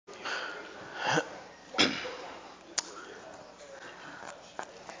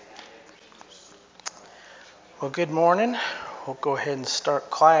Well, good morning. We'll go ahead and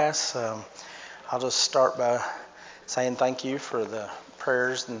start class. I'll just start by saying thank you for the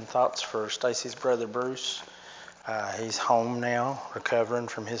prayers and thoughts for Stacy's brother Bruce. He's home now, recovering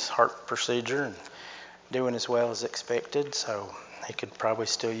from his heart procedure and doing as well as expected. So he could probably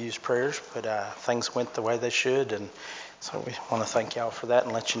still use prayers, but things went the way they should, and so we want to thank y'all for that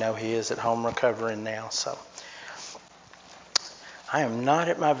and let you know he is at home recovering now. So I am not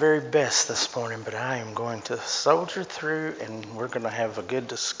at my very best this morning, but I am going to soldier through, and we're going to have a good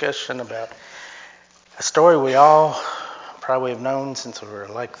discussion about a story we all probably have known since we were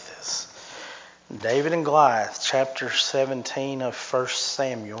like this. David and Goliath, chapter 17 of 1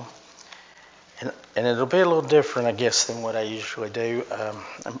 Samuel. And it'll be a little different, I guess, than what I usually do.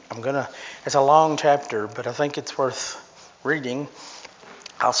 It's a long chapter, but I think it's worth reading.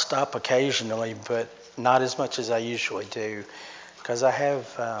 I'll stop occasionally, but not as much as I usually do, because I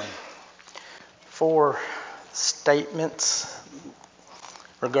have 4 statements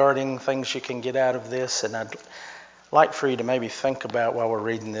regarding things you can get out of this, and I'd like for you to maybe think about while we're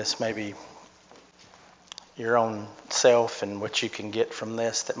reading this, maybe your own self and what you can get from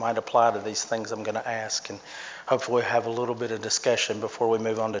this that might apply to these things I'm going to ask, and hopefully have a little bit of discussion before we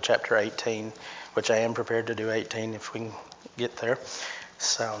move on to chapter 18, which I am prepared to do 18 if we can get there.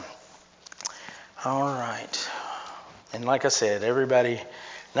 So, all right. And like I said, everybody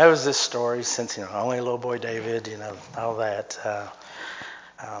knows this story since, only little boy David, all that.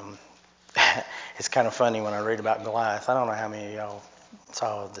 It's kind of funny when I read about Goliath. I don't know how many of y'all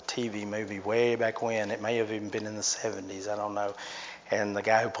saw the TV movie way back when. It may have even been in the 70s. I don't know. And the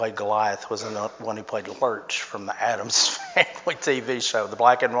guy who played Goliath was the one who played Lurch from the Addams Family TV show, the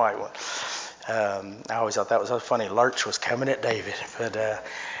black and white one. I always thought that was so funny. Lurch was coming at David. But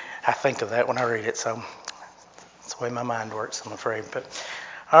I think of that when I read it. So that's the way my mind works, I'm afraid. But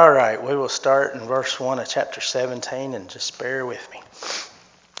all right, we will start in verse 1 of chapter 17, and just bear with me.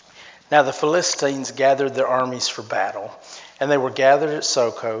 Now the Philistines gathered their armies for battle, and they were gathered at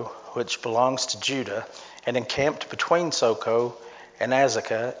Soko, which belongs to Judah, and encamped between Soko and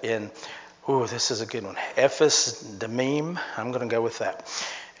Azekah in, this is a good one, Ephes Damim. I'm going to go with that.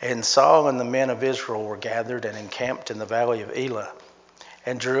 And Saul and the men of Israel were gathered and encamped in the valley of Elah,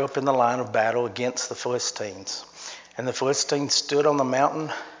 and drew up in the line of battle against the Philistines. And the Philistines stood on the mountain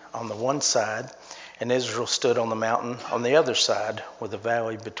on the one side, and Israel stood on the mountain on the other side, with a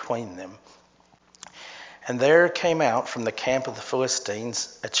valley between them. And there came out from the camp of the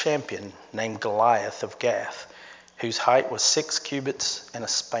Philistines a champion named Goliath of Gath, whose height was 6 cubits and a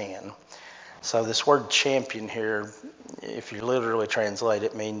span. So this word champion here, if you literally translate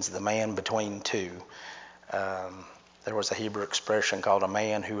it, means the man between two. There was a Hebrew expression called a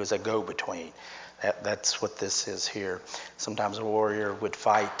man who is a go-between. That's what this is here. Sometimes a warrior would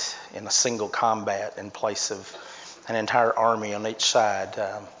fight in a single combat in place of an entire army on each side.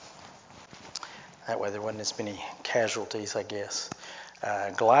 That way there wasn't as many casualties, I guess.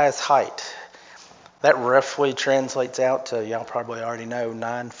 Goliath's height, that roughly translates out to, y'all probably already know,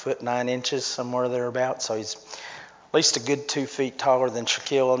 9 foot 9 inches, somewhere thereabouts. So he's at least a good 2 feet taller than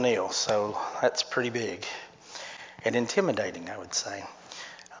Shaquille O'Neal. So that's pretty big and intimidating, I would say.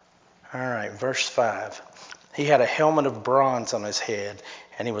 All right, verse 5. He had a helmet of bronze on his head,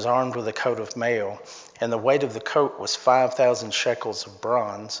 and he was armed with a coat of mail. And the weight of the coat was 5,000 shekels of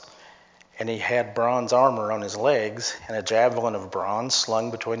bronze. And he had bronze armor on his legs, and a javelin of bronze slung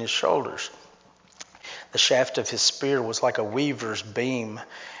between his shoulders. The shaft of his spear was like a weaver's beam,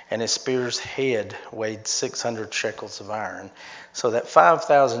 and his spear's head weighed 600 shekels of iron. So that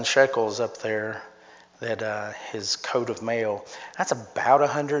 5,000 shekels up there, that his coat of mail, that's about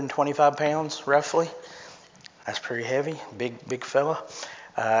 125 pounds, roughly. That's pretty heavy, big fella.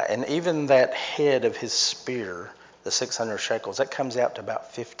 And even that head of his spear, the 600 shekels, that comes out to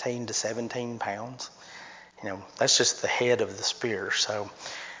about 15 to 17 pounds. That's just the head of the spear. So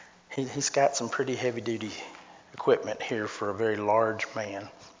he's got some pretty heavy-duty equipment here for a very large man.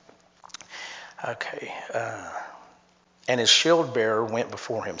 Okay. And his shield bearer went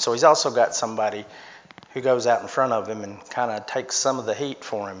before him. So he's also got somebody who goes out in front of him and kind of takes some of the heat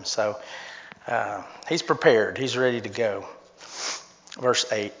for him. So he's prepared. He's ready to go. Verse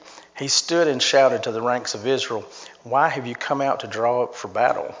 8. He stood and shouted to the ranks of Israel, "Why have you come out to draw up for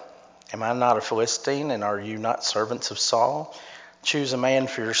battle? Am I not a Philistine, and are you not servants of Saul? Choose a man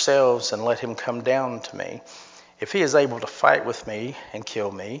for yourselves and let him come down to me. If he is able to fight with me and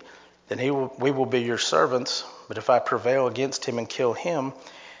kill me, then we will be your servants. But if I prevail against him and kill him,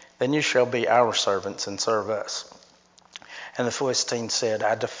 then you shall be our servants and serve us." And the Philistine said,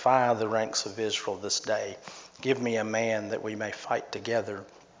 "I defy the ranks of Israel this day. Give me a man that we may fight together."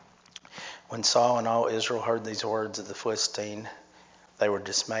 When Saul and all Israel heard these words of the Philistine, they were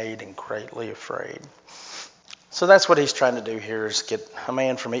dismayed and greatly afraid. So that's what he's trying to do here, is get a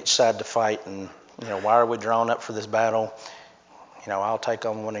man from each side to fight. And, why are we drawn up for this battle? I'll take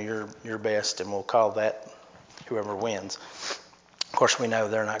on one of your best, and we'll call that whoever wins. Of course, we know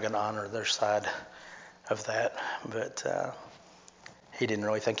they're not going to honor their side of that, but he didn't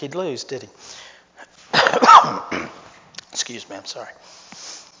really think he'd lose, did he? Excuse me, I'm sorry.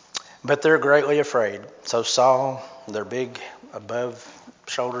 But they're greatly afraid. So Saul, their big above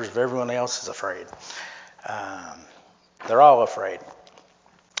shoulders of everyone else, is afraid. They're all afraid.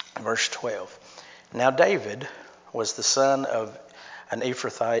 Verse 12. Now David was the son of an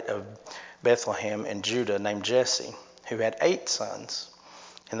Ephrathite of Bethlehem in Judah named Jesse, who had 8 sons.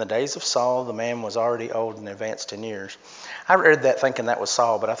 In the days of Saul, the man was already old and advanced in years. I read that thinking that was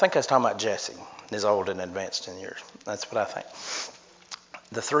Saul, but I think I was talking about Jesse, is old and advanced in years. That's what I think.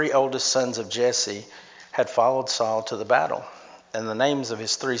 The 3 oldest sons of Jesse had followed Saul to the battle, and the names of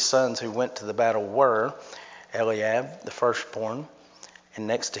his 3 sons who went to the battle were Eliab, the firstborn, and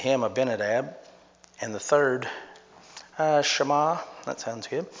next to him Abinadab, and the third Shammah. That sounds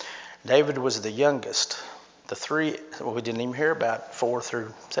good. David was the youngest. The 3, we didn't even hear about 4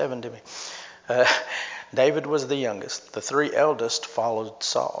 through 7, did we? David was the youngest. The 3 eldest followed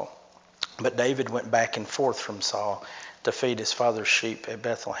Saul, but David went back and forth from Saul to feed his father's sheep at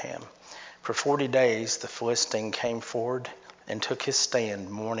Bethlehem. For 40 days the Philistine came forward and took his stand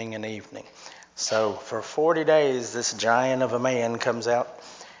morning and evening. So for 40 days this giant of a man comes out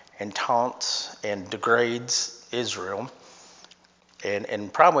and taunts and degrades Israel,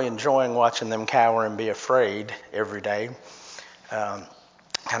 and probably enjoying watching them cower and be afraid every day. Kind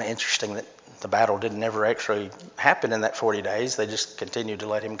of interesting that the battle didn't ever actually happen in that 40 days. They just continued to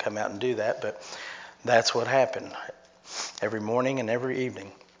let him come out and do that, but that's what happened every morning and every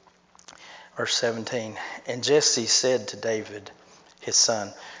evening. Verse 17, and Jesse said to David, his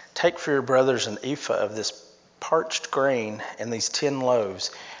son, take for your brothers an ephah of this parched grain and these 10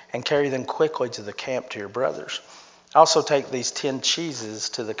 loaves, and carry them quickly to the camp to your brothers. Also take these 10 cheeses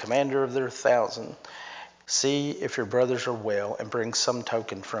to the commander of their 1,000. See if your brothers are well, and bring some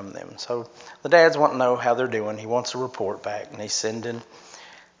token from them. So the dads want to know how they're doing. He wants a report back, and he's sending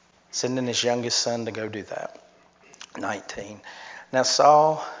his youngest son to go do that. 19. Now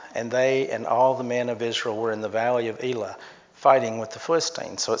Saul and they and all the men of Israel were in the valley of Elah, fighting with the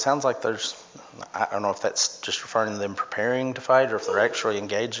Philistines. So it sounds like I don't know if that's just referring to them preparing to fight, or if they're actually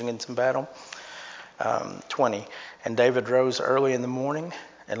engaging in some battle. 20. And David rose early in the morning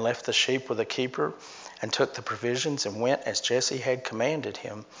and left the sheep with a keeper, and took the provisions and went as Jesse had commanded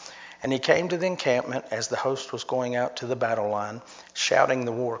him. And he came to the encampment as the host was going out to the battle line, shouting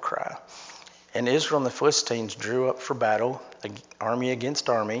the war cry. And Israel and the Philistines drew up for battle, army against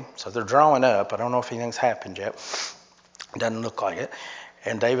army. So they're drawing up. I don't know if anything's happened yet. Doesn't look like it.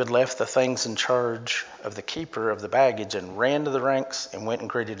 And David left the things in charge of the keeper of the baggage and ran to the ranks and went and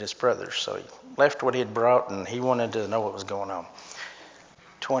greeted his brothers. So he left what he had brought, and he wanted to know what was going on.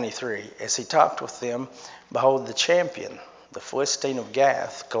 23. As he talked with them, behold, the champion, the Philistine of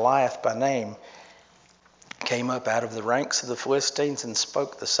Gath, Goliath by name, came up out of the ranks of the Philistines and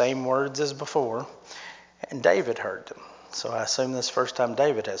spoke the same words as before, and David heard them. So I assume this is the first time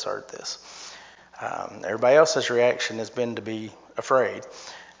David has heard this. Everybody else's reaction has been to be afraid.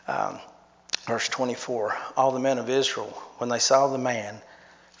 Verse 24, all the men of Israel, when they saw the man,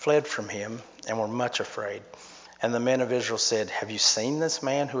 fled from him and were much afraid. And the men of Israel said, have you seen this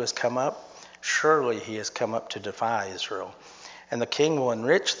man who has come up? Surely he has come up to defy Israel. And the king will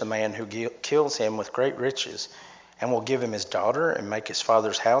enrich the man who kills him with great riches, and will give him his daughter and make his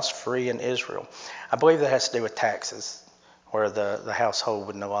father's house free in Israel. I believe that has to do with taxes, where the household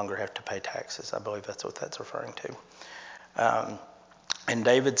would no longer have to pay taxes. I believe that's what that's referring to. And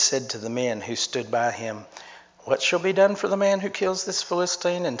David said to the men who stood by him, what shall be done for the man who kills this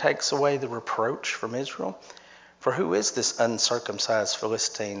Philistine and takes away the reproach from Israel? For who is this uncircumcised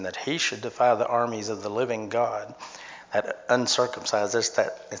Philistine that he should defy the armies of the living God? That uncircumcised,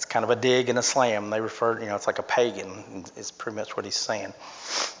 it's kind of a dig and a slam. They refer, it's like a pagan, is pretty much what he's saying.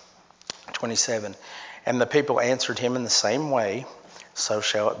 27. And the people answered him in the same way, so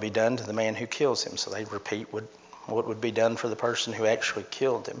shall it be done to the man who kills him. So they repeat what would be done for the person who actually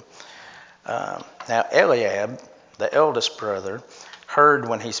killed him. Now Eliab, the eldest brother, heard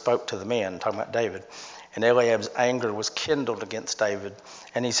when he spoke to the men, talking about David. And Eliab's anger was kindled against David.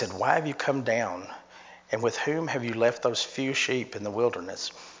 And he said, why have you come down? And with whom have you left those few sheep in the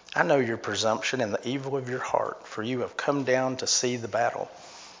wilderness? I know your presumption and the evil of your heart, for you have come down to see the battle.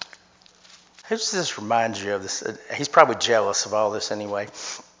 Who does this remind you of? This? He's probably jealous of all this anyway.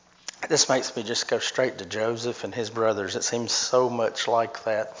 This makes me just go straight to Joseph and his brothers. It seems so much like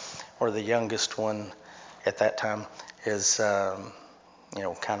that, where the youngest one at that time is,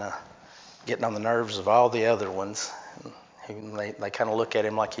 kind of getting on the nerves of all the other ones. They kind of look at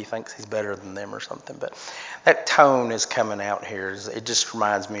him like he thinks he's better than them or something. But that tone is coming out here. It just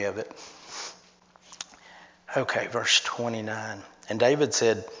reminds me of it. Okay, verse 29. And David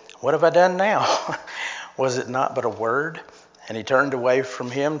said, "What have I done now? Was it not but a word?" And he turned away from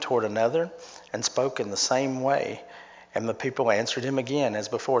him toward another and spoke in the same way. And the people answered him again as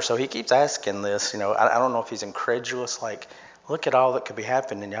before. So he keeps asking this. I don't know if he's incredulous, like, look at all that could be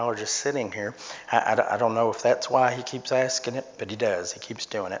happening and y'all are just sitting here. I don't know if that's why he keeps asking it, but he does. He keeps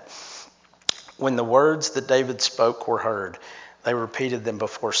doing it. When the words that David spoke were heard, they repeated them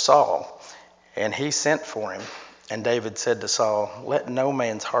before Saul, and he sent for him. And David said to Saul, "Let no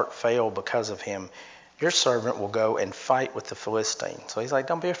man's heart fail because of him. Your servant will go and fight with the Philistine." So he's like,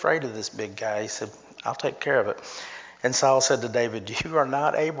 don't be afraid of this big guy. He said, I'll take care of it. And Saul said to David, "You are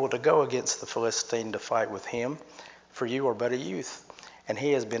not able to go against the Philistine to fight with him, for you are but a youth, and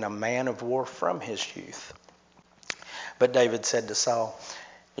he has been a man of war from his youth." But David said to Saul,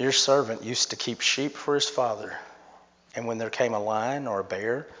 "Your servant used to keep sheep for his father, and when there came a lion or a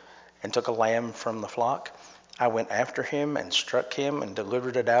bear and took a lamb from the flock, I went after him and struck him and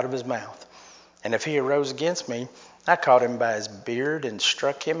delivered it out of his mouth. And if he arose against me, I caught him by his beard and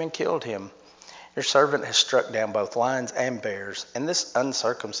struck him and killed him. Your servant has struck down both lions and bears, and this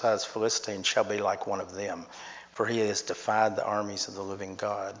uncircumcised Philistine shall be like one of them, for he has defied the armies of the living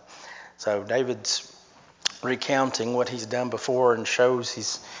God." So David's recounting what he's done before and shows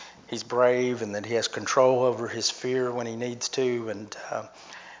he's brave and that he has control over his fear when he needs to, and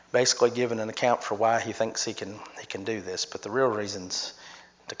basically giving an account for why he thinks he can do this, but the real reasons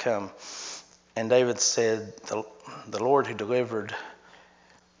to come. And David said, the Lord who delivered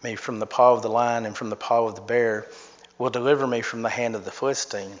me from the paw of the lion and from the paw of the bear will deliver me from the hand of the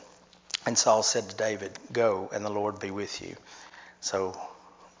Philistine. And Saul said to David, "Go, and the Lord be with you." So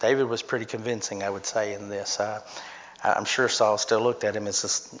David was pretty convincing, I would say, in this. I'm sure Saul still looked at him as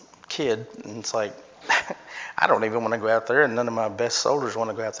this kid, and it's like, I don't even want to go out there, and none of my best soldiers want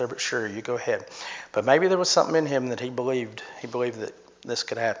to go out there, but sure, you go ahead. But maybe there was something in him that he believed that this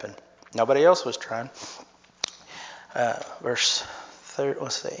could happen. Nobody else was trying. Verse 30,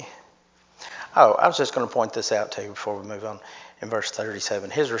 let's see. Oh, I was just going to point this out to you before we move on. In verse 37,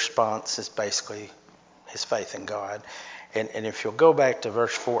 his response is basically his faith in God. And if you'll go back to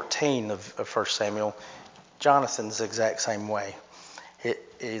verse 14 of 1 Samuel, Jonathan's the exact same way.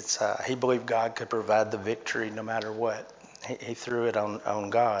 He believed God could provide the victory no matter what. He threw it on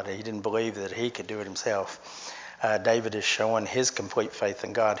God. He didn't believe that he could do it himself. David is showing his complete faith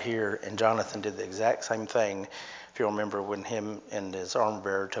in God here, and Jonathan did the exact same thing. If you remember when him and his armor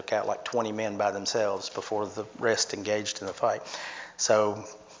bearer took out like 20 men by themselves before the rest engaged in the fight. So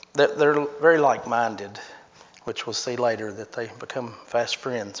they're very like-minded, which we'll see later that they become fast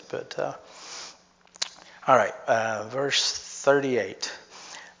friends. But all right, verse 38.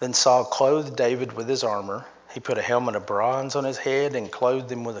 Then Saul clothed David with his armor. He put a helmet of bronze on his head and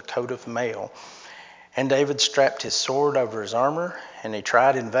clothed him with a coat of mail. And David strapped his sword over his armor, and he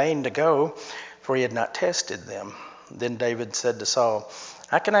tried in vain to go, for he had not tested them. Then David said to Saul,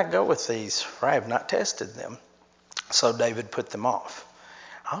 "I cannot go with these, for I have not tested them." So David put them off.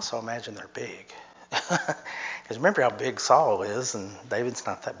 I also imagine they're big. Because remember how big Saul is, and David's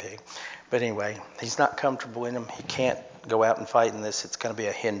not that big. But anyway, he's not comfortable in them. He can't go out and fight in this. It's going to be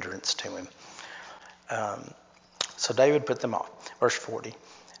a hindrance to him. So David put them off. Verse 40.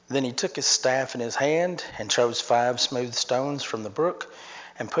 Then he took his staff in his hand and chose 5 smooth stones from the brook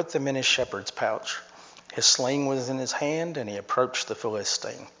and put them in his shepherd's pouch. His sling was in his hand, and he approached the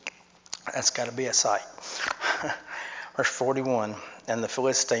Philistine. That's got to be a sight. Verse 41. And the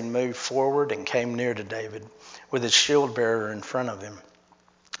Philistine moved forward and came near to David with his shield bearer in front of him.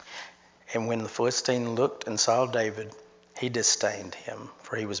 And when the Philistine looked and saw David, he disdained him,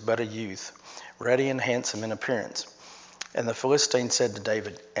 for he was but a youth, ruddy and handsome in appearance. And the Philistine said to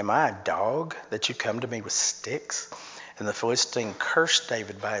David, "Am I a dog that you come to me with sticks?" And the Philistine cursed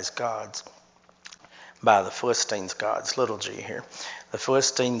David by his gods, by the Philistines' gods, little g here. The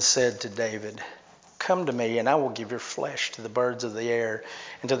Philistine said to David, "Come to me, and I will give your flesh to the birds of the air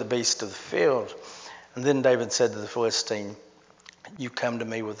and to the beasts of the field." And then David said to the Philistine, "You come to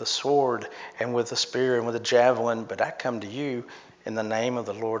me with a sword and with a spear and with a javelin, but I come to you in the name of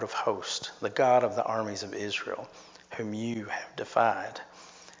the Lord of hosts, the God of the armies of Israel, whom you have defied.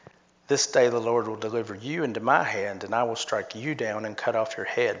 This day the Lord will deliver you into my hand, and I will strike you down and cut off your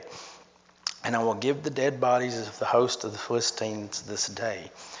head. And I will give the dead bodies of the host of the Philistines this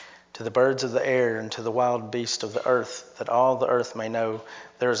day to the birds of the air, and to the wild beasts of the earth, that all the earth may know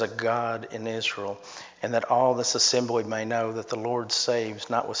there is a God in Israel, and that all this assembly may know that the Lord saves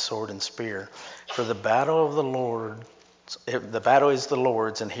not with sword and spear. For the battle is the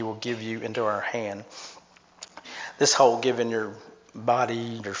Lord's, and he will give you into our hand. This whole giving your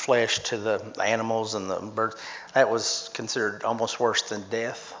body, your flesh to the animals and the birds, that was considered almost worse than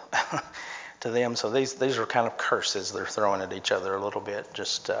death to them. So these are kind of curses they're throwing at each other a little bit.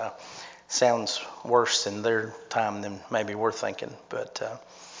 Just sounds worse in their time than maybe we're thinking. But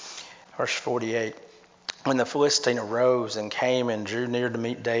verse 48, when the Philistine arose and came and drew near to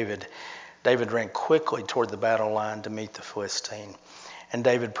meet David, David ran quickly toward the battle line to meet the Philistine. And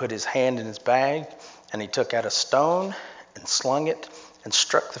David put his hand in his bag, and he took out a stone and slung it and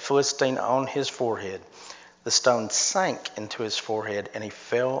struck the Philistine on his forehead. The stone sank into his forehead, and he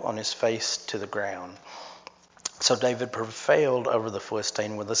fell on his face to the ground. So David prevailed over the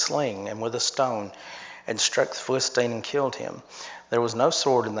Philistine with a sling and with a stone, and struck the Philistine and killed him. There was no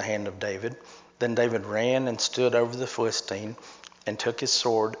sword in the hand of David. Then David ran and stood over the Philistine, and took his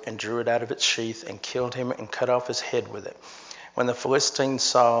sword and drew it out of its sheath and killed him and cut off his head with it. When the Philistines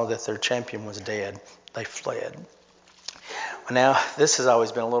saw that their champion was dead, they fled. Now, this has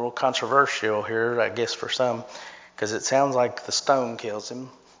always been a little controversial here, I guess, for some, because it sounds like the stone kills him,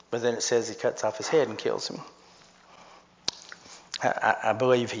 but then it says he cuts off his head and kills him. I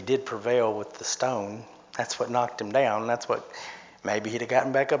believe he did prevail with the stone. That's what knocked him down. That's what, maybe he'd have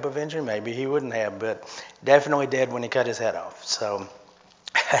gotten back up eventually, maybe he wouldn't have, but definitely dead when he cut his head off. So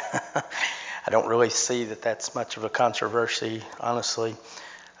I don't really see that that's much of a controversy, honestly.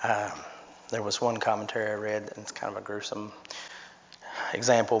 There was one commentary I read, and it's kind of a gruesome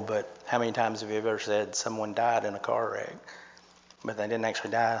example, but how many times have you ever said someone died in a car wreck, but they didn't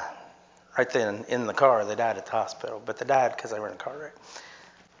actually die right then in the car? They died at the hospital, but they died because they were in a car wreck.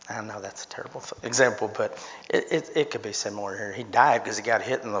 I know that's a terrible example, but it could be similar here. He died because he got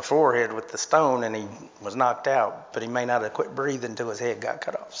hit in the forehead with the stone, and he was knocked out, but he may not have quit breathing until his head got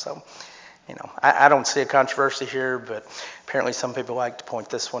cut off. So, I don't see a controversy here, but apparently some people like to point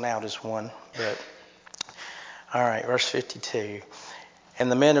this one out as one. But all right, verse 52.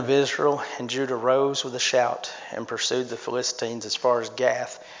 And the men of Israel and Judah rose with a shout and pursued the Philistines as far as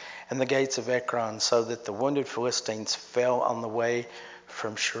Gath and the gates of Ekron, so that the wounded Philistines fell on the way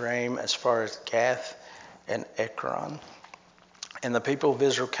from Shaaraim as far as Gath and Ekron. And the people of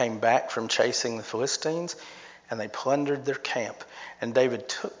Israel came back from chasing the Philistines, and they plundered their camp. And David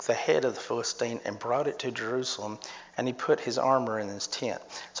took the head of the Philistine and brought it to Jerusalem, and he put his armor in his tent.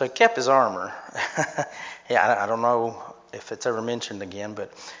 So he kept his armor. Yeah, I don't know if it's ever mentioned again,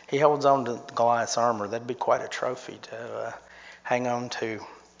 but he holds on to Goliath's armor. That'd be quite a trophy to hang on to,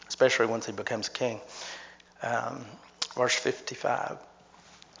 especially once he becomes king. Verse 55.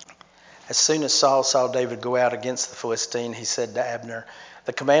 As soon as Saul saw David go out against the Philistine, he said to Abner,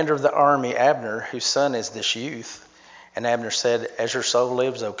 "The commander of the army, Abner, whose son is this youth?" And Abner said, "As your soul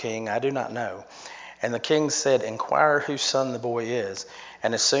lives, O king, I do not know." And the king said, "Inquire whose son the boy is."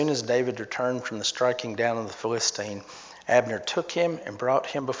 And as soon as David returned from the striking down of the Philistine, Abner took him and brought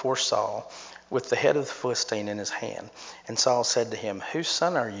him before Saul, with the head of the Philistine in his hand. And Saul said to him, "Whose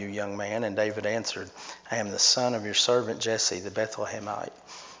son are you, young man?" And David answered, "I am the son of your servant Jesse, the Bethlehemite."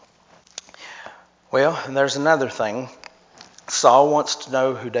 Well, and there's another thing. Saul wants to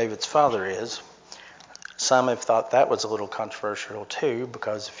know who David's father is. Some have thought that was a little controversial too,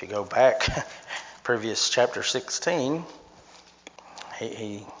 because if you go back, previous chapter 16,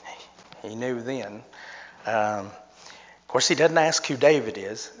 he knew then. Of course, he doesn't ask who David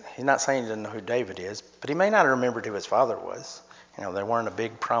is. He's not saying he doesn't know who David is, but he may not have remembered who his father was. They weren't a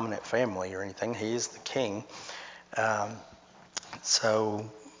big prominent family or anything. He is the king. So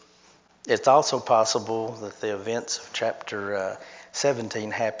it's also possible that the events of chapter 17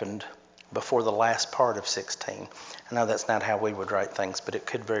 happened before the last part of 16. I know that's not how we would write things, but it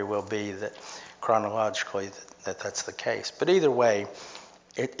could very well be that chronologically that's the case. But either way,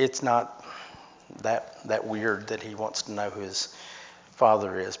 it's not that weird that he wants to know who his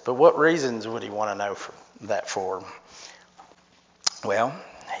father is. But what reasons would he want to know that for? Well,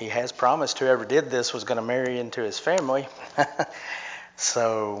 he has promised whoever did this was going to marry into his family.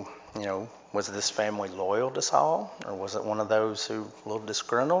 So, was this family loyal to Saul, or was it one of those who a little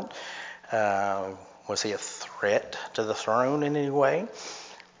disgruntled? Was he a threat to the throne in any way?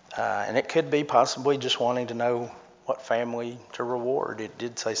 And it could be possibly just wanting to know what family to reward. It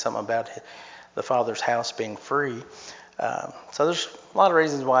did say something about the father's house being free. So there's a lot of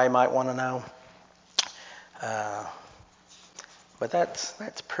reasons why he might want to know. But that's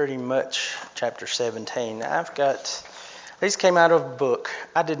pretty much chapter 17. I've got These came out of a book.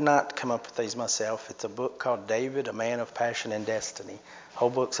 I did not come up with these myself. It's a book called David, A Man of Passion and Destiny. The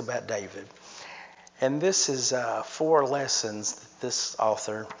whole book's about David. And this is 4 lessons that this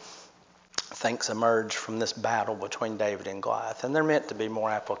author thinks emerged from this battle between David and Goliath. And they're meant to be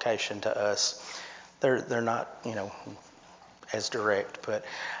more application to us. They're not, as direct. But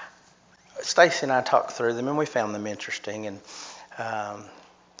Stacy and I talked through them, and we found them interesting. And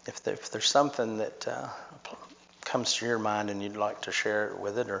if there's something that comes to your mind and you'd like to share it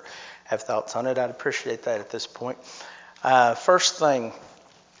with it or have thoughts on it, I'd appreciate that at this point. First thing,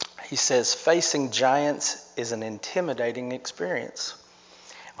 he says, facing giants is an intimidating experience.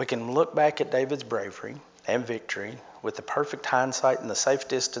 We can look back at David's bravery and victory with the perfect hindsight and the safe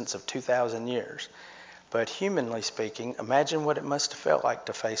distance of 2,000 years. But humanly speaking, imagine what it must have felt like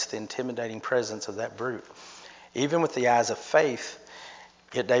to face the intimidating presence of that brute. Even with the eyes of faith,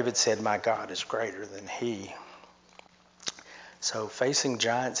 yet David said, "My God is greater than he." So facing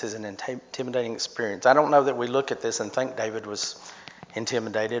giants is an intimidating experience. I don't know that we look at this and think David was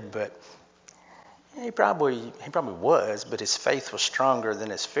intimidated, but he probably was, but his faith was stronger than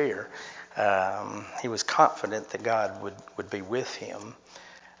his fear. He was confident that God would be with him.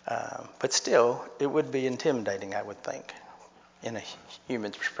 But still, it would be intimidating, I would think, in a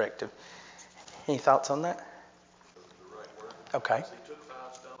human perspective. Any thoughts on that? Okay.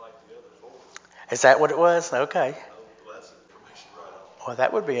 Is that what it was? Okay. Well,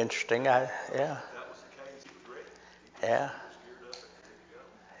 that would be interesting. Yeah. Yeah.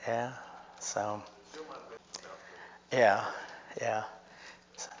 Yeah. So. Yeah. Yeah.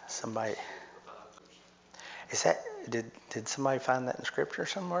 Somebody. Is that did somebody find that in Scripture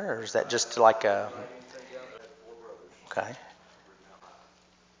somewhere, or is that just like a? Okay.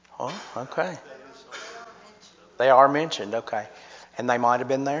 Oh, okay. They are mentioned. Okay, and they might have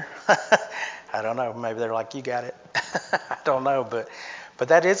been there. I don't know. Maybe they're like, you got it. I don't know, but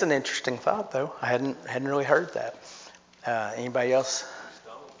that is an interesting thought, though. I hadn't really heard that. Anybody else?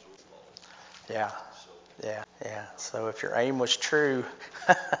 Yeah. Yeah. So if your aim was true,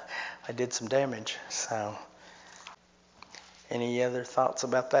 I did some damage. So, any other thoughts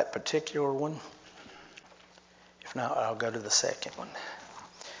about that particular one? If not, I'll go to the second one.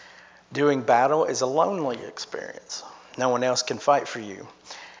 Doing battle is a lonely experience. No one else can fight for you.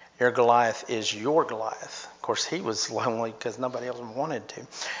 Your Goliath is your Goliath. Of course, he was lonely because nobody else wanted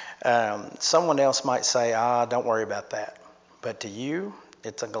to. Someone else might say, don't worry about that. But to you,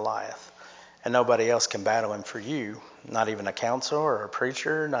 it's a Goliath. And nobody else can battle him for you. Not even a counselor or a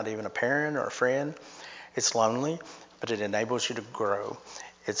preacher, not even a parent or a friend. It's lonely, but it enables you to grow.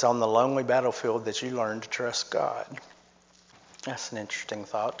 It's on the lonely battlefield that you learn to trust God. That's an interesting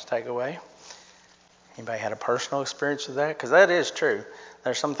thought to take away. Anybody had a personal experience with that? Because that is true.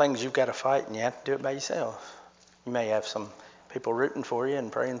 There's some things you've got to fight and you have to do it by yourself. You may have some people rooting for you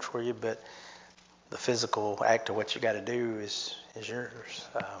and praying for you, but the physical act of what you got to do is yours.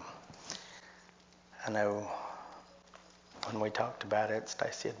 I know when we talked about it,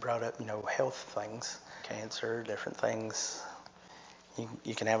 Stacy had brought up, health things, cancer, different things.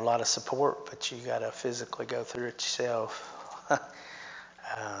 You can have a lot of support, but you got to physically go through it yourself.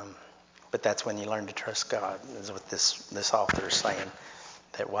 But that's when you learn to trust God, is what this author is saying,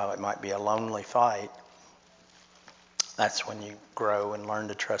 that while it might be a lonely fight, that's when you grow and learn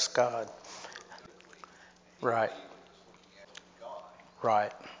to trust God. Right.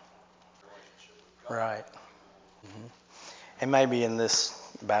 Right. Right. Mm-hmm. And maybe in this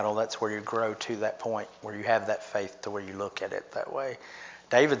battle, that's where you grow to that point where you have that faith to where you look at it that way.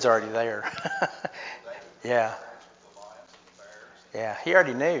 David's already there. Yeah. Yeah. He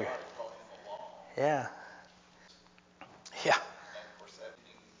already knew. Yeah. Yeah.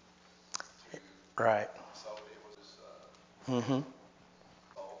 Right. Mm-hmm.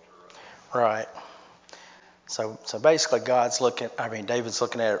 Right. So basically David's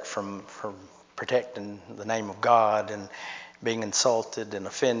looking at it from protecting the name of God and being insulted and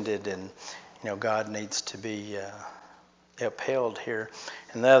offended, and God needs to be upheld here.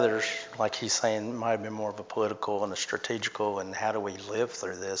 And the others, like he's saying, might have been more of a political and a strategical and how do we live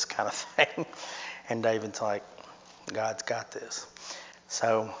through this kind of thing. And David's like, God's got this.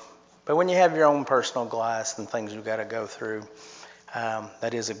 So, but when you have your own personal Goliath and things you've got to go through,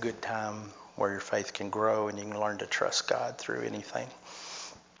 that is a good time where your faith can grow and you can learn to trust God through anything.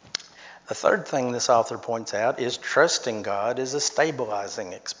 The third thing this author points out is trusting God is a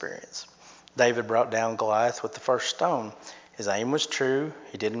stabilizing experience. David brought down Goliath with the first stone. His aim was true.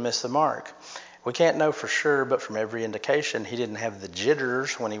 He didn't miss the mark. We can't know for sure, but from every indication, he didn't have the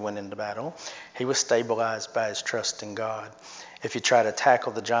jitters when he went into battle. He was stabilized by his trust in God. If you try to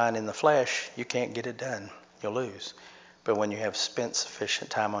tackle the giant in the flesh, you can't get it done. You'll lose. But when you have spent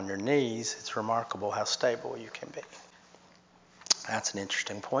sufficient time on your knees, it's remarkable how stable you can be. That's an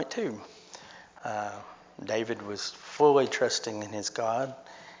interesting point too. David was fully trusting in his God,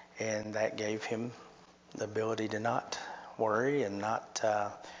 and that gave him the ability to not worry and not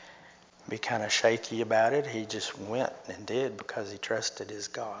be kind of shaky about it. He just went and did because he trusted his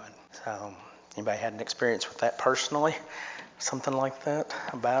God. So, anybody had an experience with that personally? Something like that,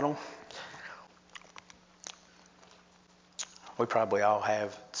 a battle? We probably all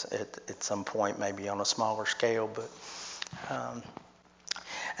have at some point, maybe on a smaller scale. But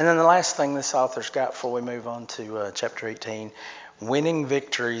and then the last thing this author's got before we move on to chapter 18, winning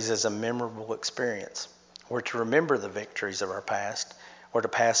victories is a memorable experience. We're to remember the victories of our past. We're to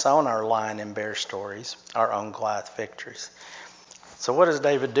pass on our lion and bear stories, our own Goliath victories. So what does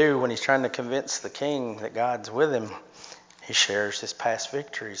David do when he's trying to convince the king that God's with him? He shares his past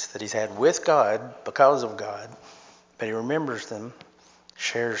victories that he's had with God because of God, but he remembers them,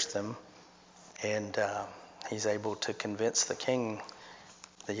 shares them, and he's able to convince the king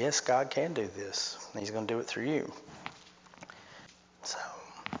that yes, God can do this. And he's going to do it through you. So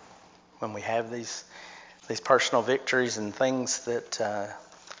when we have these personal victories and things that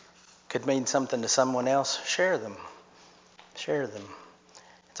could mean something to someone else, share them. Share them.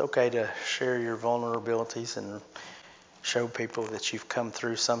 It's okay to share your vulnerabilities and show people that you've come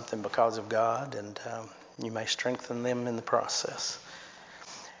through something because of God, and you may strengthen them in the process.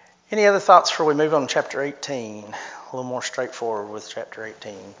 Any other thoughts before we move on to chapter 18? A little more straightforward with chapter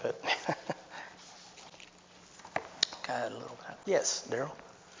 18, but got a little bit. Yes, Darrell.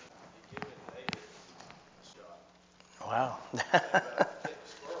 Wow.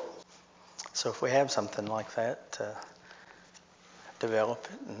 So if we have something like that, develop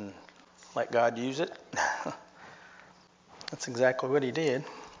it and let God use it. That's exactly what he did.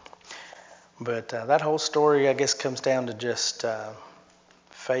 But that whole story, I guess, comes down to just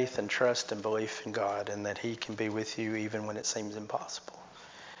faith and trust and belief in God, and that he can be with you even when it seems impossible.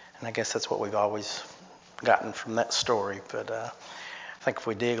 And I guess that's what we've always gotten from that story. But I think if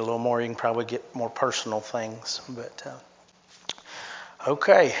we dig a little more, you can probably get more personal things. But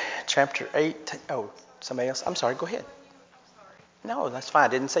okay, chapter 8. Oh, somebody else? I'm sorry, go ahead. No, that's fine. I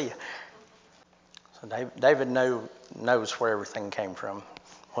didn't see you. So David knows where everything came from.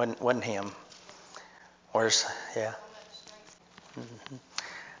 Wasn't him. Yeah. Mm-hmm.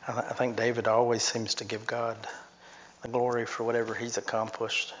 I think David always seems to give God the glory for whatever he's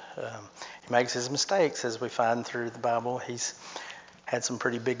accomplished. He makes his mistakes, as we find through the Bible. He's had some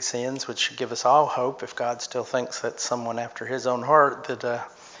pretty big sins, which should give us all hope if God still thinks that's someone after his own heart, that,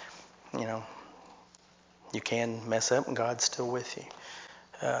 you can mess up and God's still with you.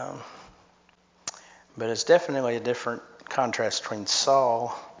 But it's definitely a different contrast between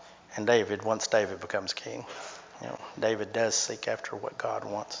Saul and David once David becomes king. David does seek after what God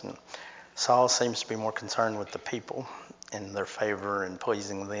wants, and Saul seems to be more concerned with the people and their favor and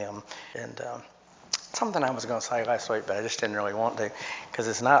pleasing them. And something I was going to say last week, but I just didn't really want to, because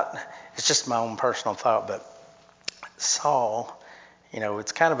it's just my own personal thought. But Saul,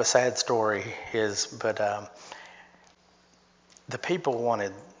 it's kind of a sad story, but the people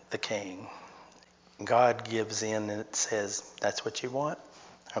wanted the king. God gives in and it says, that's what you want?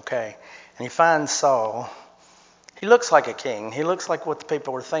 Okay. And he finds Saul. He looks like a king. He looks like what the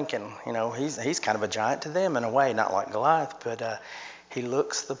people were thinking. He's kind of a giant to them in a way, not like Goliath, but he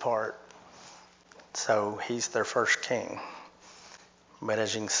looks the part. So he's their first king. But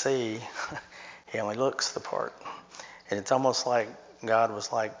as you can see, he only looks the part. And it's almost like God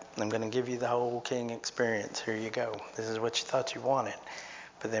was like, I'm going to give you the whole king experience. Here you go. This is what you thought you wanted.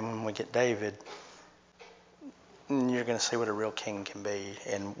 But then when we get David, you're going to see what a real king can be,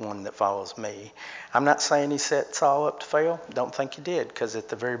 and one that follows me. I'm not saying he set Saul up to fail. Don't think he did, because at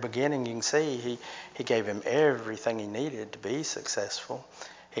the very beginning you can see he gave him everything he needed to be successful.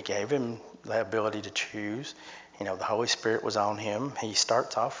 He gave him the ability to choose. The Holy Spirit was on him. He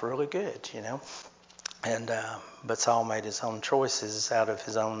starts off really good, And but Saul made his own choices out of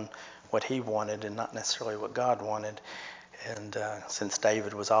his own what he wanted and not necessarily what God wanted. And since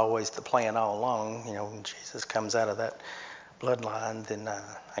David was always the plan all along, when Jesus comes out of that bloodline, then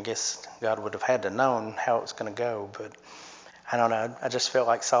I guess God would have had to known how it was going to go. But I don't know. I just felt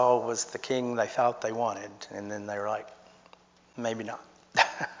like Saul was the king they thought they wanted, and then they were like, maybe not.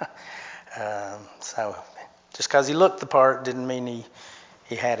 So just because he looked the part didn't mean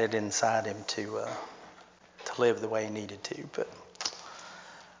he had it inside him to live the way he needed to. But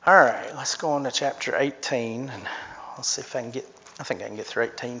all right, let's go on to chapter 18, and I'll see if I think I can get through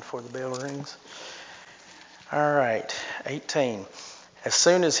 18 before the bell rings. All right, 18. As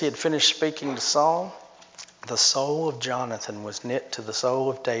soon as he had finished speaking to Saul, The soul of Jonathan was knit to the soul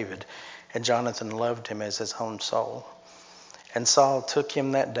of David, and Jonathan loved him as his own soul. And Saul took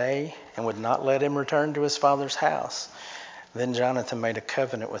him that day and would not let him return to his father's house. Then Jonathan made a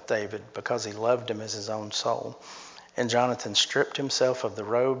covenant with David because he loved him as his own soul. And Jonathan stripped himself of the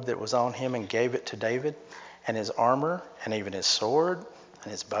robe that was on him and gave it to David, and his armor, and even his sword,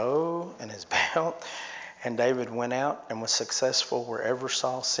 and his bow, and his belt. And David went out and was successful wherever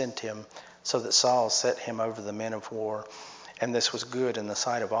Saul sent him, so that Saul set him over the men of war. And this was good in the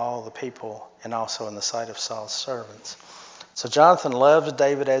sight of all the people, and also in the sight of Saul's servants. So Jonathan loves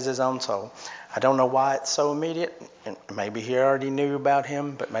David as his own soul. I don't know why it's so immediate. Maybe he already knew about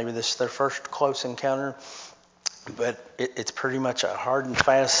him, but maybe this is their first close encounter. But it's pretty much a hard and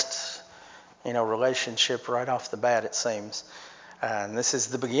fast, relationship right off the bat, it seems. And this is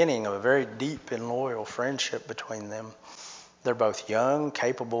the beginning of a very deep and loyal friendship between them. They're both young,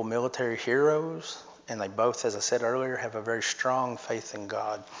 capable military heroes, and they both, as I said earlier, have a very strong faith in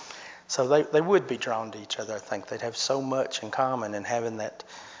God. So they would be drawn to each other, I think. They'd have so much in common, and having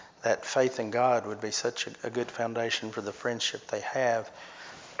that faith in God would be such a good foundation for the friendship they have.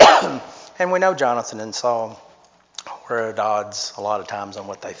 And we know Jonathan and Saul were at odds a lot of times on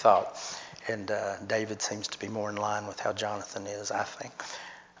what they thought. And David seems to be more in line with how Jonathan is, I think.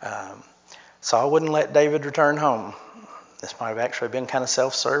 Saul wouldn't let David return home. This might have actually been kind of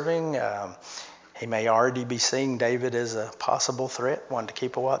self-serving. He may already be seeing David as a possible threat, wanting to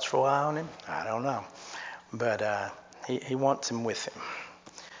keep a watchful eye on him. I don't know. But he wants him with him.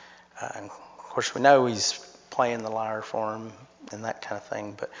 And of course, we know he's playing the lyre for him and that kind of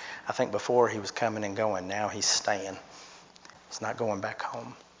thing. But I think before he was coming and going. Now he's staying. He's not going back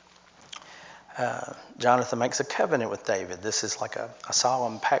home. Jonathan makes a covenant with David. This is like a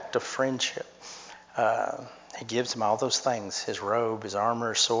solemn pact of friendship. He gives him all those things: his robe, his armor,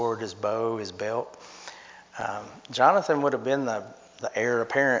 his sword, his bow, his belt. Jonathan would have been the heir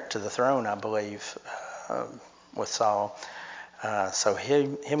apparent to the throne, I believe, with Saul. So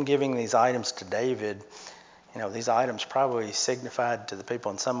him giving these items to David, these items probably signified to the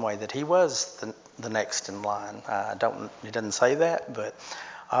people in some way that he was the next in line. He doesn't say that, but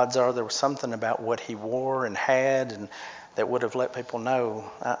odds are there was something about what he wore and had, and that would have let people know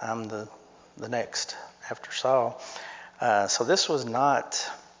I'm the next after Saul. So this was not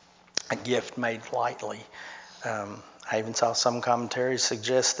a gift made lightly. I even saw some commentaries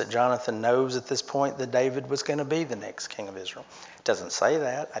suggest that Jonathan knows at this point that David was going to be the next king of Israel. It doesn't say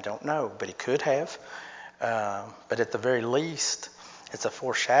that. I don't know, but he could have. But at the very least, it's a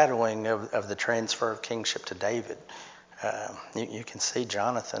foreshadowing of the transfer of kingship to David. You can see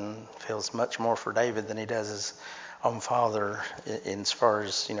Jonathan feels much more for David than he does his own father as far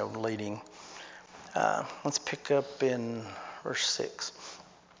as, leading. Let's pick up in verse 6.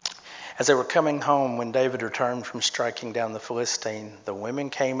 As they were coming home, when David returned from striking down the Philistine, the women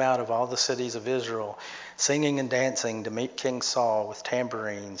came out of all the cities of Israel, singing and dancing to meet King Saul with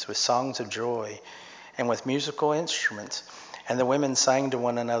tambourines, with songs of joy, and with musical instruments. And the women sang to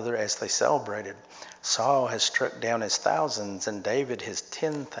one another as they celebrated. Saul has struck down his thousands, and David his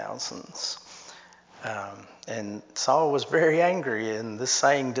 10,000s. And Saul was very angry, and this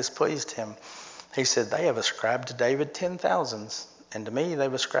saying displeased him. He said, "They have ascribed to David 10,000s, and to me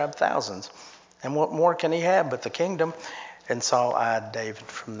they've ascribed thousands. And what more can he have but the kingdom?" And Saul eyed David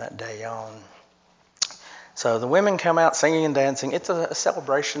from that day on. So the women come out singing and dancing. It's a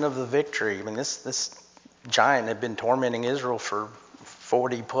celebration of the victory. I mean, this giant had been tormenting Israel for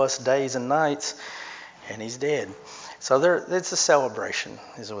 40 plus days and nights, and he's dead. So it's a celebration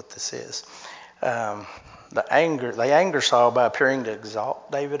is what this is. They anger Saul by appearing to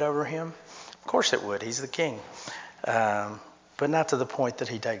exalt David over him. Of course it would. He's the king. But not to the point that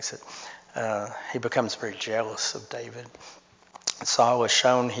he takes it. He becomes very jealous of David. Saul has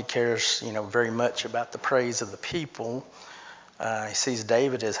shown he cares, very much about the praise of the people. He sees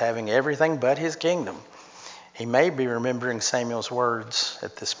David as having everything but his kingdom. He may be remembering Samuel's words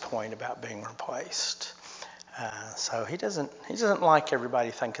at this point about being replaced. So he doesn't like everybody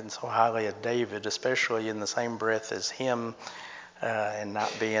thinking so highly of David, especially in the same breath as him, and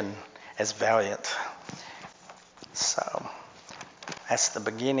not being as valiant. So that's the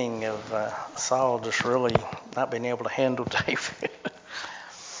beginning of Saul just really not being able to handle David.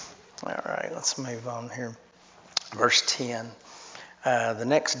 All right, let's move on here. Verse 10. The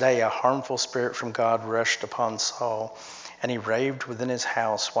next day a harmful spirit from God rushed upon Saul, and he raved within his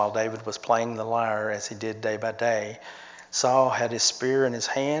house while David was playing the lyre as he did day by day. Saul had his spear in his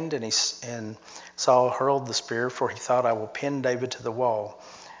hand, and Saul hurled the spear, for he thought, "I will pin David to the wall."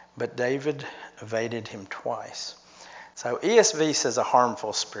 But David evaded him twice. So ESV says a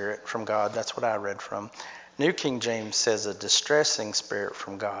harmful spirit from God. That's what I read from. New King James says a distressing spirit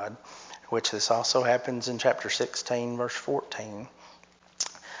from God, which this also happens in chapter 16, verse 14.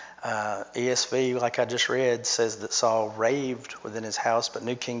 ESV, like I just read, says that Saul raved within his house, but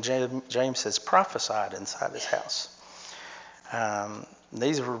New King James says prophesied inside his house.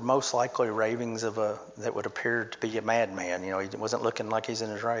 These were most likely ravings that would appear to be a madman. He wasn't looking like he's in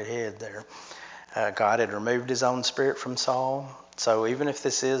his right head there. God had removed his own spirit from Saul. So even if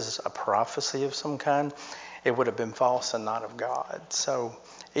this is a prophecy of some kind, it would have been false and not of God. So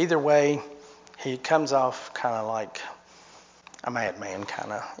either way, he comes off kind of like a madman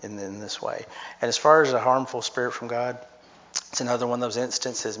kind of in this way. And as far as a harmful spirit from God, it's another one of those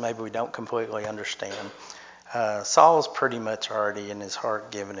instances maybe we don't completely understand. Saul's pretty much already in his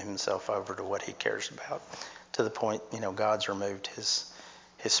heart given himself over to what he cares about, to the point, God's removed his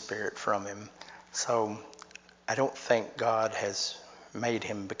spirit from him. So I don't think God has made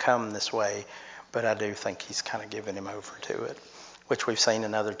him become this way, but I do think he's kind of given him over to it, which we've seen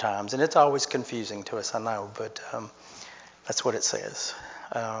in other times. And it's always confusing to us, I know, but that's what it says.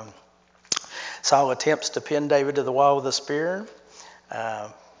 Saul attempts to pin David to the wall with a spear,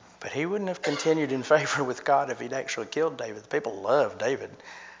 but he wouldn't have continued in favor with God if he'd actually killed David. The people love David.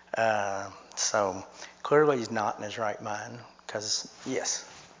 So clearly he's not in his right mind, because, yes.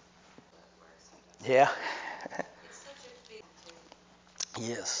 Yeah.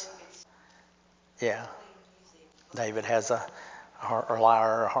 Yes. Yeah. David has a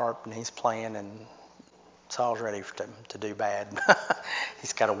lyre or a harp, and he's playing, and Saul's ready to do bad.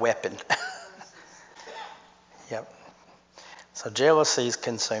 He's got a weapon. Yep. So jealousy is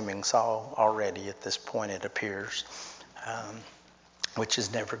consuming Saul already at this point, it appears, which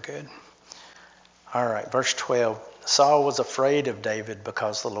is never good. All right, verse 12. Saul was afraid of David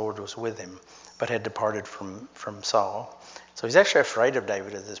because the Lord was with him, but had departed from Saul. So he's actually afraid of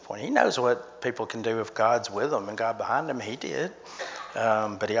David at this point. He knows what people can do if God's with them and God behind him. He did.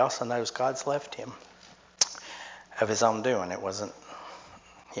 But he also knows God's left him of his own doing. It wasn't,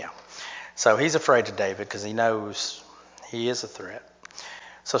 yeah. So he's afraid of David because he knows he is a threat.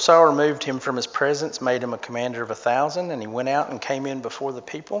 So Saul removed him from his presence, made him a commander of 1,000, and he went out and came in before the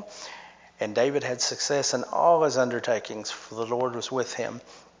people. And David had success in all his undertakings, for the Lord was with him.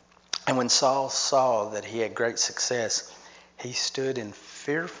 And when Saul saw that he had great success, he stood in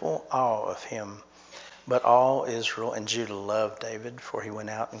fearful awe of him. But all Israel and Judah loved David, for he went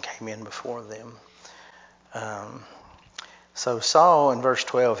out and came in before them. So Saul, in verse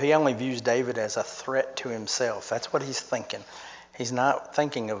 12, he only views David as a threat to himself. That's what he's thinking. He's not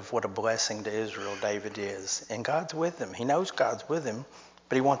thinking of what a blessing to Israel David is. And God's with him. He knows God's with him,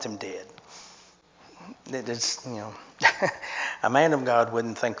 but he wants him dead. It's, a man of God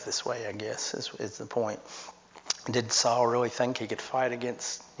wouldn't think this way, I guess, is the point. Did Saul really think he could fight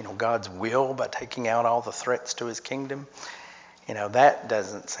against, God's will by taking out all the threats to his kingdom? That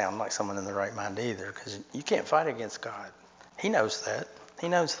doesn't sound like someone in the right mind either, because you can't fight against God. He knows that. He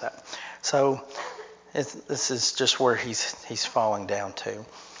knows that. So this is just where he's falling down to.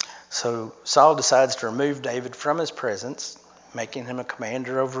 So Saul decides to remove David from his presence, making him a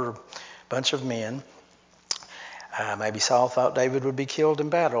commander over a bunch of men. Maybe Saul thought David would be killed in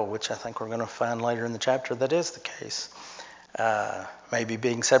battle, which I think we're going to find later in the chapter that is the case. Maybe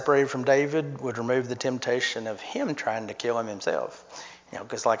being separated from David would remove the temptation of him trying to kill him himself.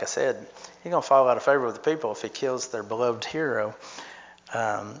 Because like I said, he's going to fall out of favor with the people if he kills their beloved hero.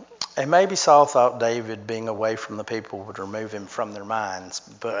 And maybe Saul thought David being away from the people would remove him from their minds,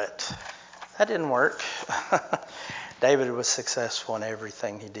 but that didn't work. David was successful in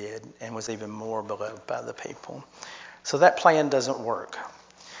everything he did and was even more beloved by the people. So that plan doesn't work.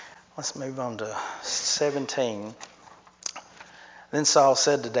 Let's move on to 17. Then Saul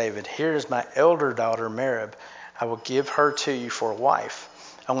said to David, "Here is my elder daughter Merab. I will give her to you for a wife.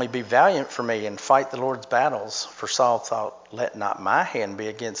 Only be valiant for me and fight the Lord's battles." For Saul thought, "Let not my hand be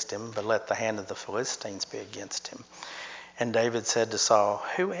against him, but let the hand of the Philistines be against him." And David said to Saul,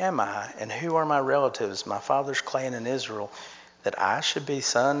 "Who am I, and who are my relatives, my father's clan in Israel, that I should be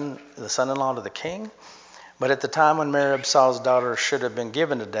the son-in-law to the king?" But at the time when Merab, Saul's daughter, should have been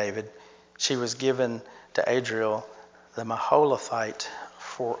given to David, she was given to Adriel the Maholathite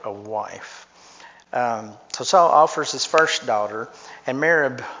for a wife. So Saul offers his first daughter, and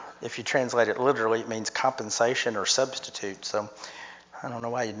Merab, if you translate it literally, it means compensation or substitute. So I don't know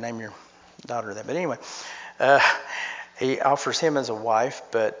why you'd name your daughter that, but anyway. He offers him as a wife,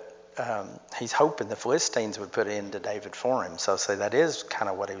 but he's hoping the Philistines would put in to David for him. So that is kind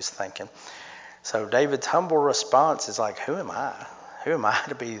of what he was thinking. So David's humble response is like, who am I? Who am I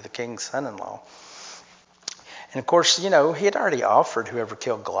to be the king's son-in-law? And of course, he had already offered whoever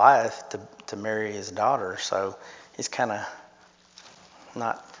killed Goliath to marry his daughter. So he's kind of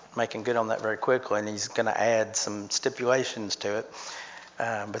not making good on that very quickly, and he's going to add some stipulations to it.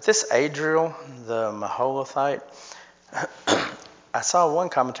 But this Adriel, the Maholathite, I saw one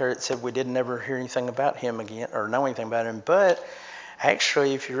commentary that said we didn't ever hear anything about him again or know anything about him. But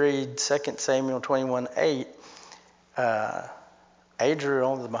actually, if you read 2 Samuel 21:8,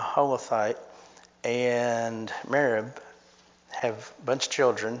 Adriel, the Maholathite, and Merib have a bunch of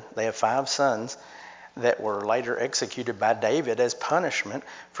children. They have 5 sons that were later executed by David as punishment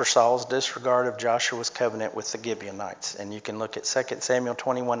for Saul's disregard of Joshua's covenant with the Gibeonites. And you can look at 2 Samuel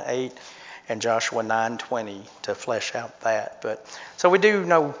 21:8 and Joshua 9:20 to flesh out that. But so we do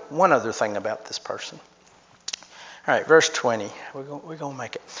know one other thing about this person. All right, verse 20. We're going to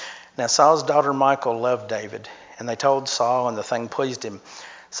make it. Now Saul's daughter Michal loved David, and they told Saul, and the thing pleased him.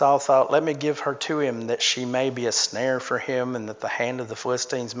 Saul thought, let me give her to him, that she may be a snare for him, and that the hand of the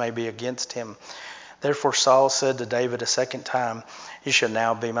Philistines may be against him. Therefore Saul said to David a second time, you shall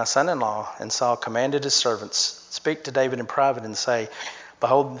now be my son-in-law. And Saul commanded his servants, speak to David in private and say,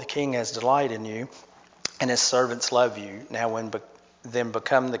 behold, the king has delight in you, and his servants love you. Now then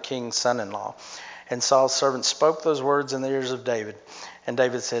become the king's son-in-law. And Saul's servants spoke those words in the ears of David. And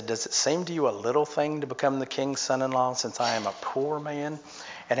David said, does it seem to you a little thing to become the king's son-in-law, since I am a poor man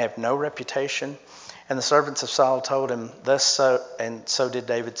and have no reputation? And the servants of Saul told him, thus so, and so did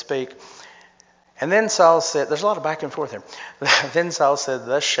David speak. And then Saul said, there's a lot of back and forth here. Then Saul said,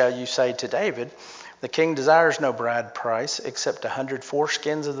 thus shall you say to David, the king desires no bride price except 100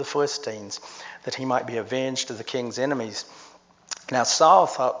 foreskins of the Philistines, that he might be avenged of the king's enemies. Now Saul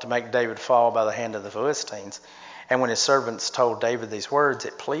thought to make David fall by the hand of the Philistines. And when his servants told David these words,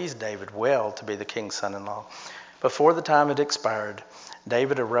 it pleased David well to be the king's son-in-law. Before the time had expired,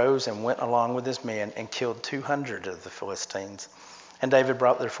 David arose and went along with his men and killed 200 of the Philistines. And David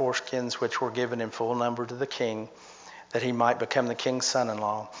brought their foreskins, which were given in full number to the king, that he might become the king's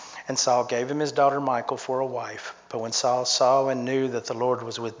son-in-law. And Saul gave him his daughter Michal for a wife. But when Saul saw and knew that the Lord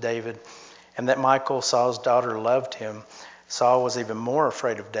was with David, and that Michal, Saul's daughter, loved him, Saul was even more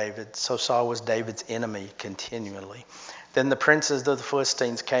afraid of David. So Saul was David's enemy continually. Then the princes of the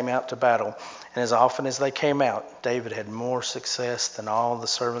Philistines came out to battle, and as often as they came out, David had more success than all the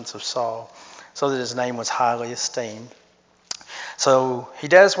servants of Saul, so that his name was highly esteemed. So he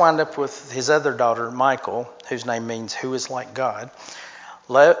does wind up with his other daughter, Michal, whose name means who is like God.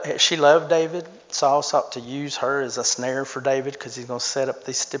 She loved David. Saul sought to use her as a snare for David because he's going to set up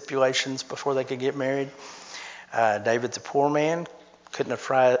these stipulations before they could get married. David's a poor man, couldn't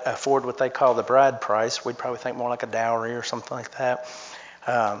afford what they call the bride price. We'd probably think more like a dowry or something like that.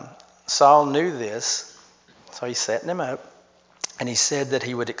 Saul knew this, so he's setting him up. And he said that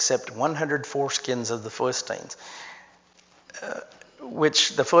he would accept 100 foreskins of the Philistines,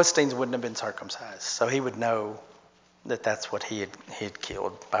 which the Philistines wouldn't have been circumcised. So he would know that that's what he had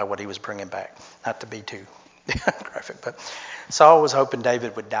killed by what he was bringing back. Not to be too graphic, but Saul was hoping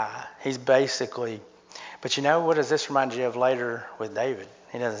David would die. He's basically, but what does this remind you of later with David?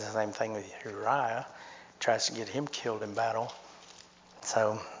 He does the same thing with Uriah, tries to get him killed in battle.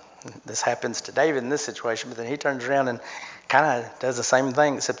 So this happens to David in this situation, but then he turns around and kind of does the same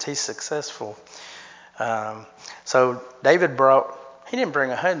thing, except he's successful. So David he didn't bring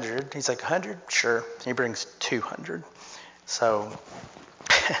 100. He's like, 100? Sure. He brings 200. So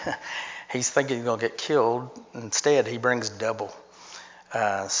he's thinking he's going to get killed. Instead, he brings double.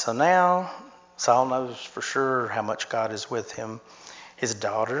 So now Saul knows for sure how much God is with him. His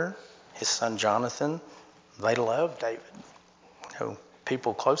daughter, his son Jonathan, they love David.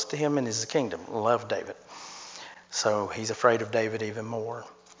 People close to him in his kingdom love David. So he's afraid of David even more.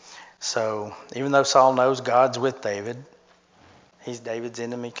 So even though Saul knows God's with David, he's David's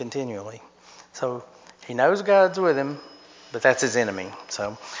enemy continually. So he knows God's with him, but that's his enemy.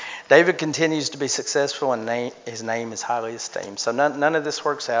 So David continues to be successful, and his name is highly esteemed. So none of this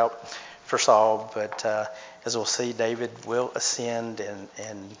works out for Saul, but as we'll see, David will ascend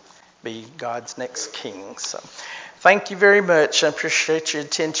and be God's next king. So thank you very much. I appreciate your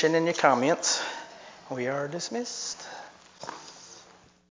attention and your comments. We are dismissed.